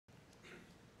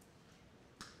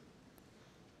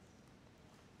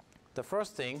the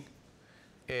first thing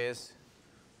is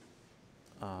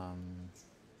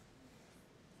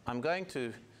I'm going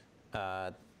to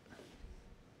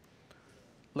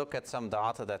look at some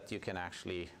data that you can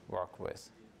actually work with.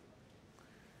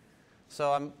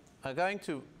 So we're going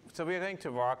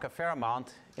to work a fair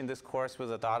amount in this course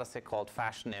with a data set called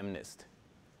Fashion MNIST.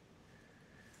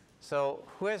 So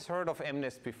who has heard of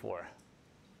MNIST before?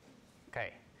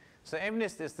 Okay. So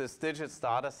MNIST is this digits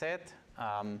data set,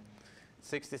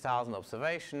 60,000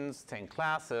 observations, 10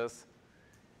 classes,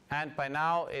 and by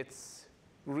now it's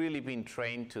really been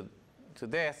trained to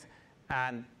death,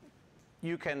 and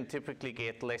you can typically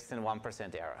get less than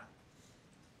 1% error.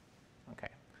 Okay.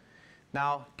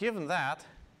 Now, given that,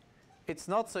 it's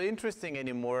not so interesting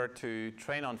anymore to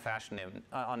train on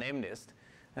on MNIST.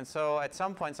 And so at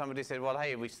some point somebody said, well,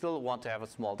 hey, we still want to have a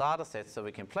small data set so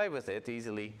we can play with it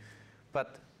easily,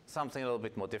 but something a little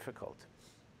bit more difficult.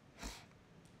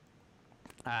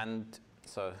 And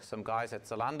so some guys at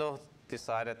Zalando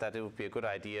decided that it would be a good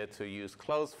idea to use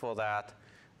clothes for that.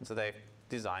 And so they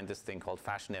designed this thing called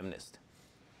Fashion MNIST.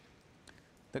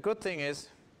 The good thing is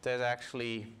there's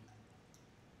actually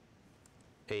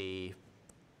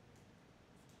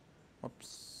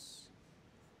oops.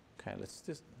 Okay, let's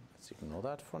ignore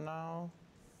that for now.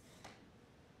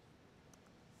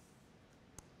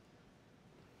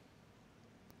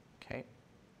 Okay.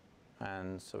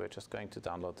 And so we're just going to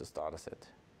download this data set.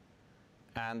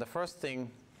 And the first thing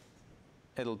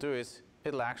it'll do is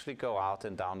it'll actually go out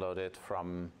and download it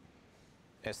from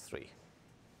S3.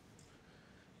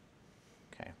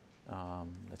 Okay.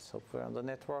 Let's hope we're on the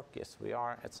network. Yes, we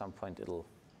are. At some point, it'll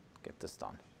get this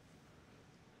done.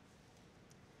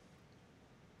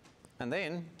 And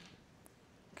then,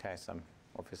 okay, so I'm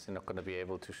obviously not going to be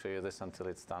able to show you this until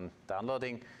it's done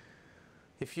downloading.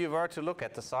 If you were to look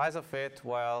at the size of it,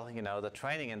 well, you know, the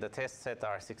training and the test set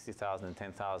are 60,000 and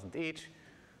 10,000 each.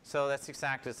 So that's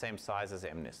exactly the same size as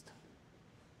MNIST.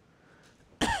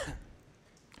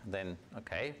 Then,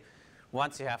 okay,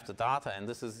 once you have the data, and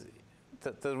this is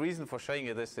the reason for showing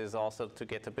you this is also to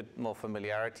get a bit more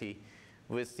familiarity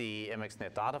with the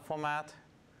MXNet data format.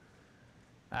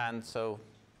 And so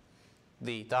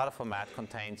the data format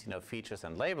contains, you know, features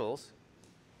and labels.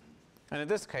 And in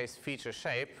this case, feature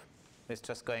shape is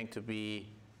just going to be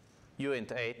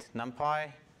uint8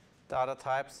 NumPy data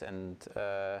types, and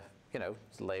you know,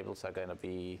 the labels are going to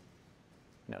be,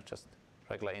 you know, just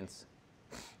regular ints.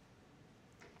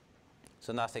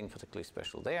 So nothing particularly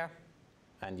special there,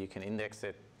 and you can index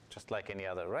it just like any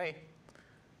other array.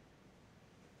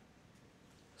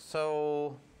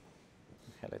 So,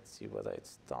 okay, let's see whether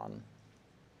it's done.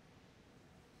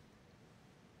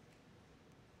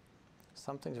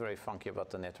 Something's very funky about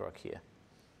the network here.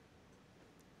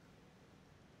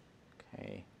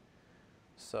 Okay,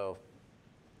 so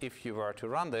if you were to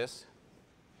run this,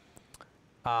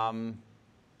 so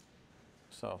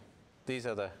these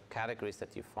are the categories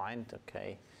that you find.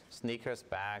 Okay, sneakers,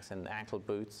 bags, and ankle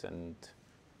boots, and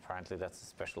apparently that's a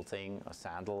special thing, or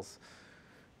sandals.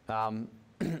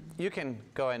 You can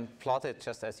go and plot it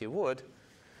just as you would.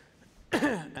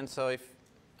 And so I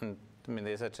mean,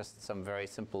 these are just some very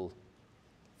simple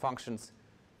functions.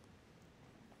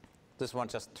 This one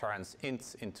just turns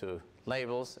ints into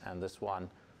labels, and this one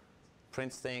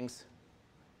prints things.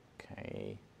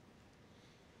 Okay.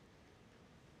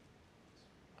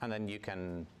 And then you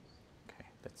can, okay,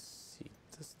 let's see,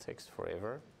 this takes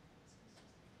forever.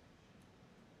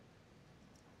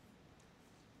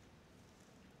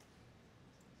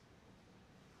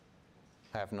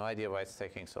 I have no idea why it's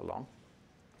taking so long.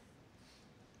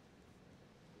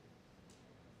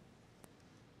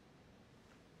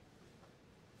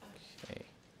 Okay.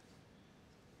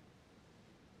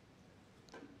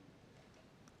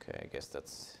 Okay, I guess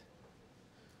that's,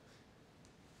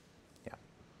 yeah.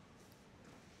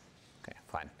 Okay,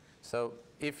 fine. So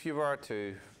if you were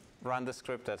to run the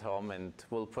script at home and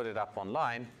we'll put it up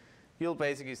online, you'll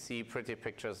basically see pretty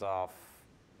pictures of,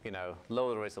 you know,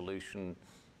 low resolution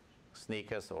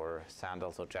sneakers or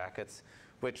sandals or jackets,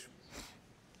 which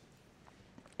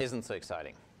isn't so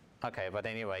exciting. Okay, but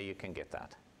anyway, you can get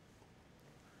that.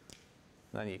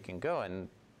 Then you can go and,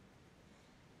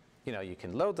 you know, you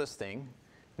can load this thing.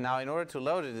 Now, in order to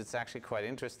load it, it's actually quite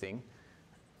interesting.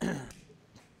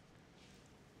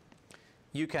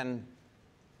 You can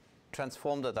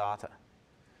transform the data.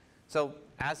 So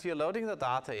as you're loading the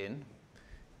data in,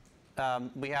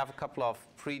 we have a couple of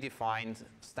predefined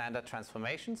standard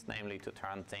transformations, namely to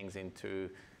turn things into,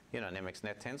 you know, an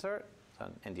MXNet tensor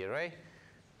in the array.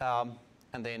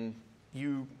 And then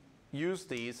you use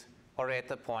these or at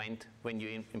the point when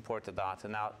you import the data.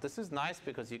 Now, this is nice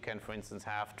because you can, for instance,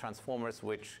 have transformers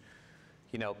which,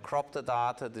 crop the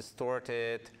data, distort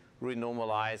it,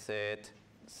 renormalize it,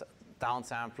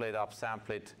 downsample it,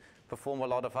 upsample it, perform a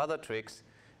lot of other tricks.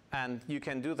 And you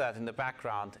can do that in the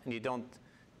background, and you don't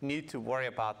need to worry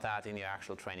about that in your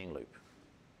actual training loop.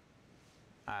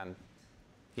 And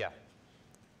yeah,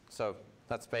 so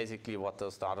that's basically what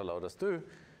those data loaders do.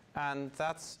 And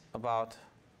that's about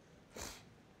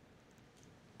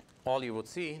all you would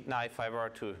see. Now, if I were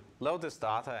to load this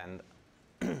data, and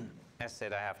as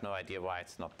said, I have no idea why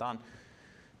it's not done,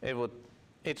 it would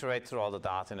iterate through all the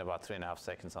data in about 3.5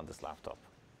 seconds on this laptop.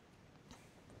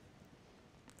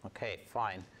 OK,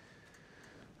 fine.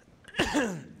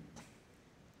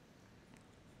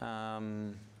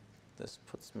 This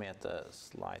puts me at a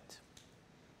slight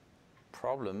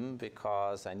problem,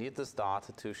 because I need this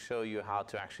data to show you how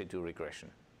to actually do regression.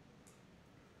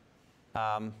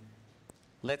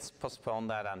 Let's postpone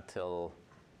that until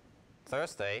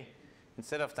Thursday.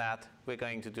 Instead of that, we're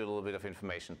going to do a little bit of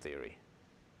information theory.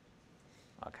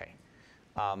 OK.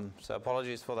 So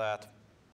apologies for that.